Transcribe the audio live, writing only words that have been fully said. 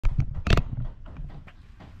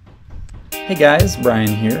Hey guys,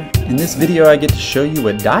 Brian here. In this video I get to show you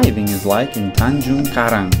what diving is like in Tanjung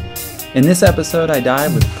Karang. In this episode I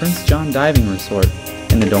dive with Prince John Diving Resort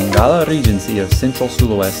in the Donggala regency of Central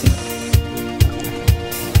Sulawesi.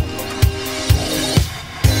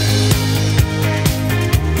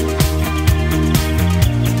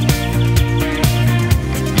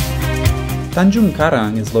 Tanjung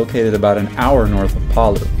Karang is located about an hour north of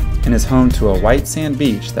Palu and is home to a white sand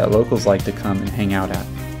beach that locals like to come and hang out at.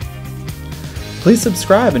 Please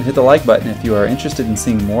subscribe and hit the like button if you are interested in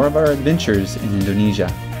seeing more of our adventures in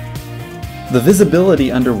Indonesia. The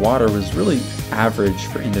visibility underwater was really average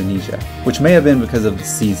for Indonesia, which may have been because of the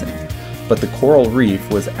season, but the coral reef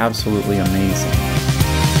was absolutely amazing.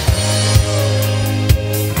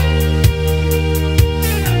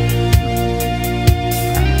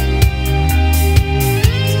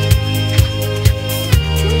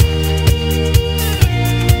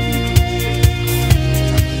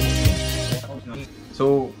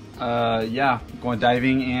 So yeah, going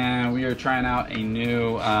diving, and we are trying out a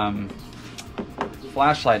new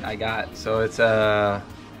flashlight I got. So it's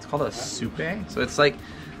called a Supe. So it's like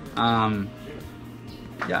yeah,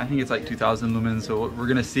 I think it's like 2000 lumens. So we're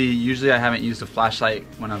gonna see. Usually I haven't used a flashlight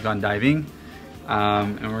when I've gone diving,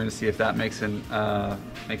 and we're gonna see if that makes an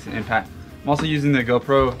impact. I'm also using the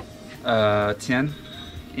GoPro 10,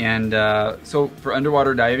 and so for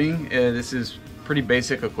underwater diving, this is pretty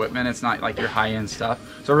basic equipment. It's not like your high-end stuff,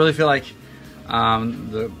 so I really feel like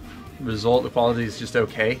the quality is just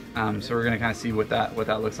okay. So we're gonna kind of see what that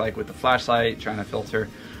looks like with the flashlight, trying to filter,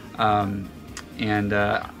 and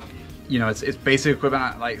you know, it's basic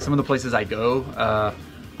equipment. Like some of the places I go,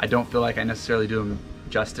 I don't feel like I necessarily do them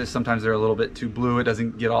justice. Sometimes they're a little bit too blue. It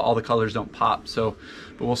doesn't get all the colors don't pop. So,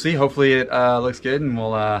 but we'll see. Hopefully it looks good, and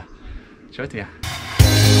we'll show it to you.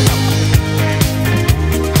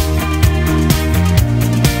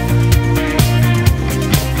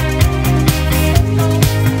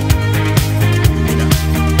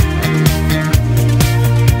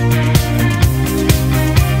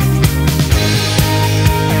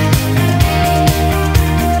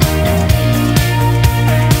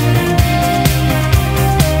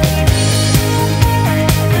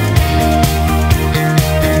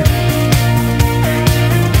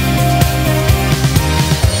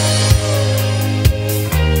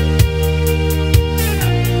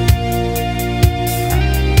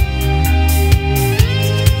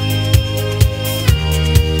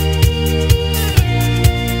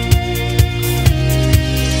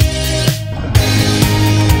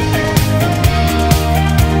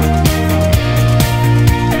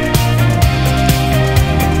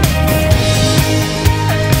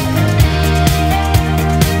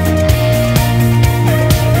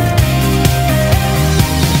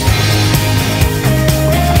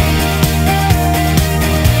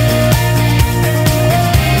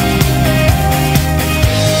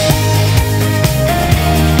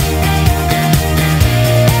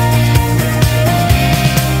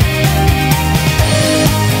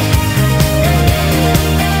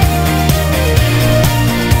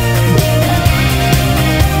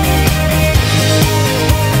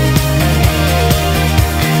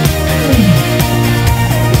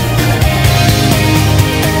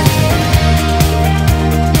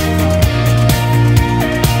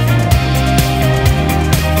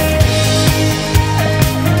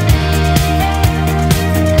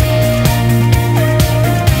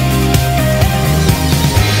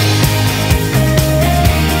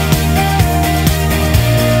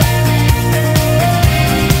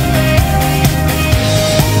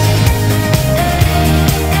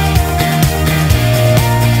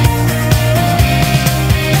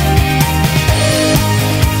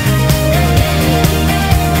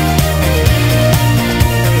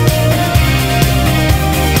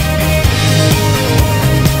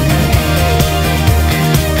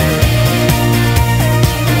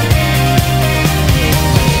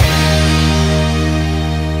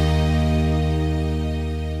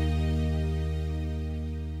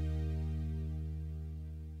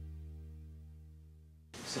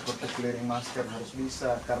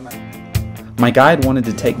 My guide wanted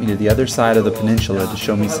to take me to the other side of the peninsula to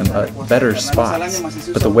show me some better spots,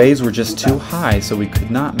 but the waves were just too high, so we could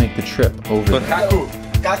not make the trip over there.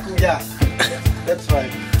 Kaku, yeah. That's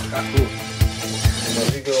right. Kaku.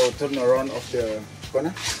 And we go turn around of the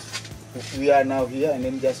corner. We are now here, and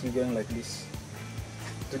then just we're going like this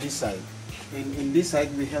to this side. In this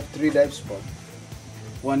side we have 3 dive spots.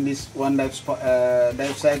 One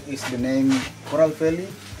dive site is the name Coral Valley,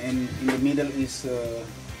 and in the middle is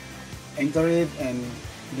Anchor Reef, and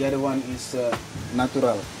the other one is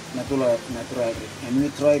natural, and we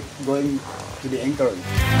tried going to the Anchor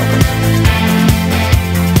Reef.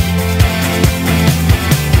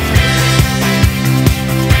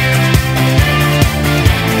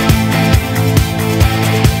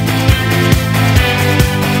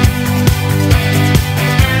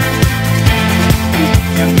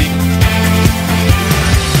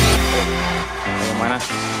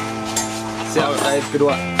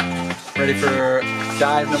 kedua. Ready for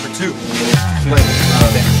dive number 2.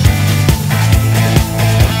 Okay.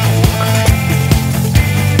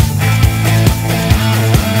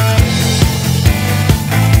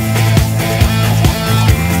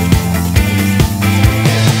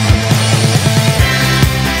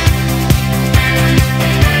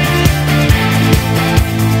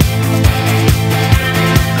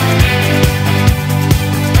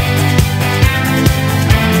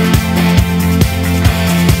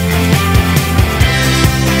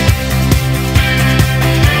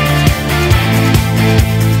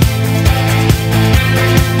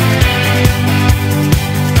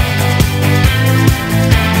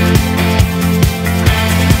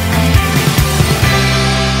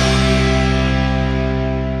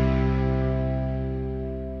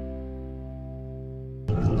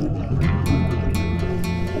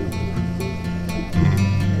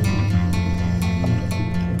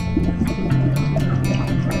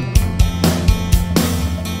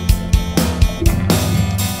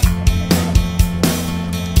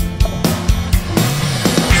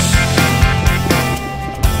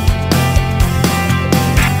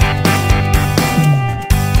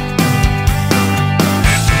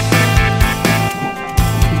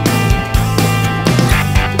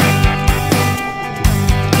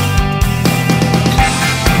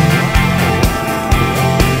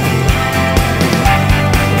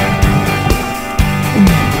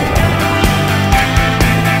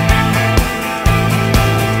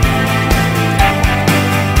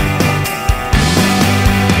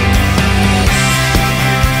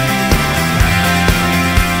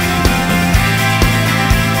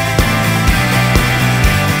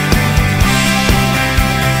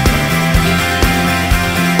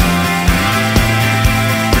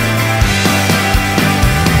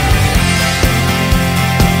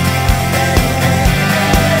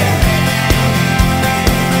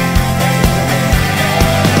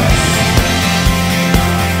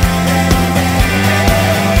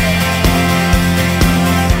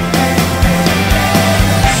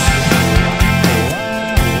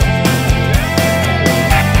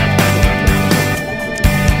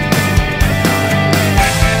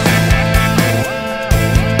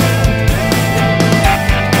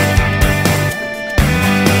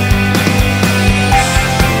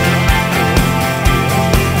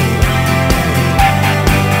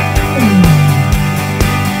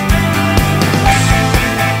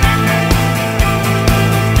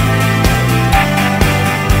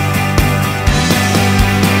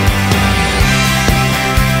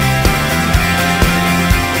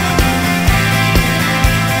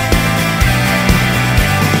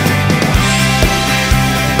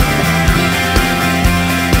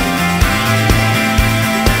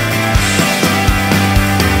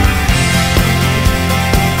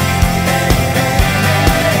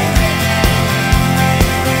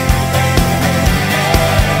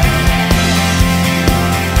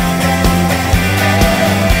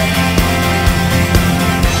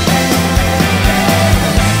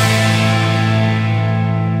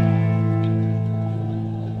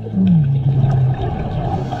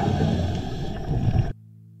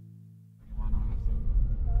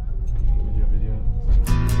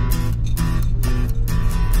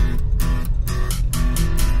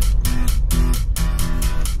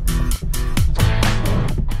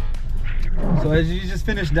 So as you just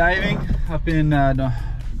finished diving up in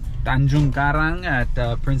Tanjung Karang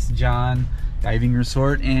at Prince John Diving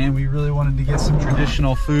Resort, and we really wanted to get some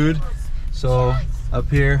traditional food. So up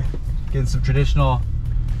here, getting some traditional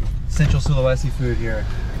Central Sulawesi food here.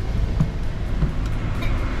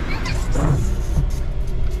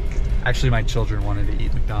 Actually, my children wanted to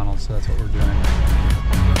eat McDonald's, so that's what we're doing.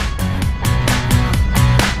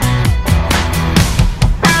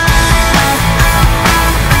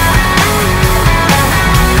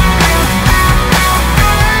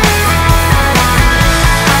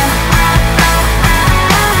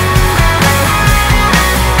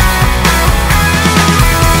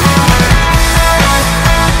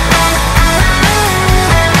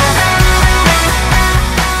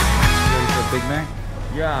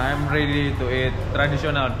 Yeah, I'm ready to eat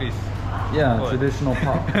traditional dish. Yeah, food. traditional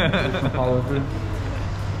Palo food.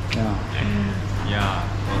 Yeah. Yeah.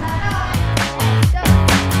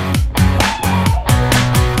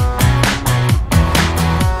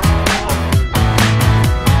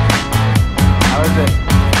 How is it?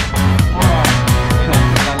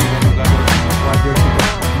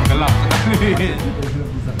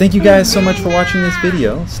 Thank you guys so much for watching this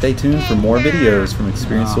video. Stay tuned for more videos from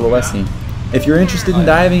Experience Sulawesi. If you're interested in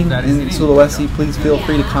diving in Sulawesi, please feel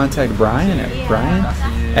free to contact Brian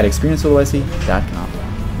at experiencesulawesi.com.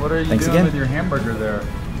 What are you Thanks doing again. with your hamburger there?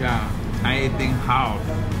 Yeah, I eating half,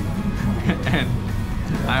 and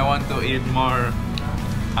I want to eat more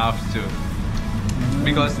half too.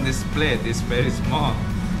 Because this plate is very small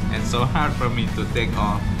and so hard for me to take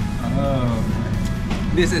off. Oh,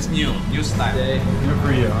 This is new style. good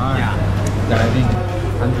for you. All right. Yeah. Diving.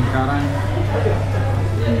 Tanjung Karang.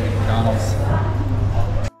 McDonald's.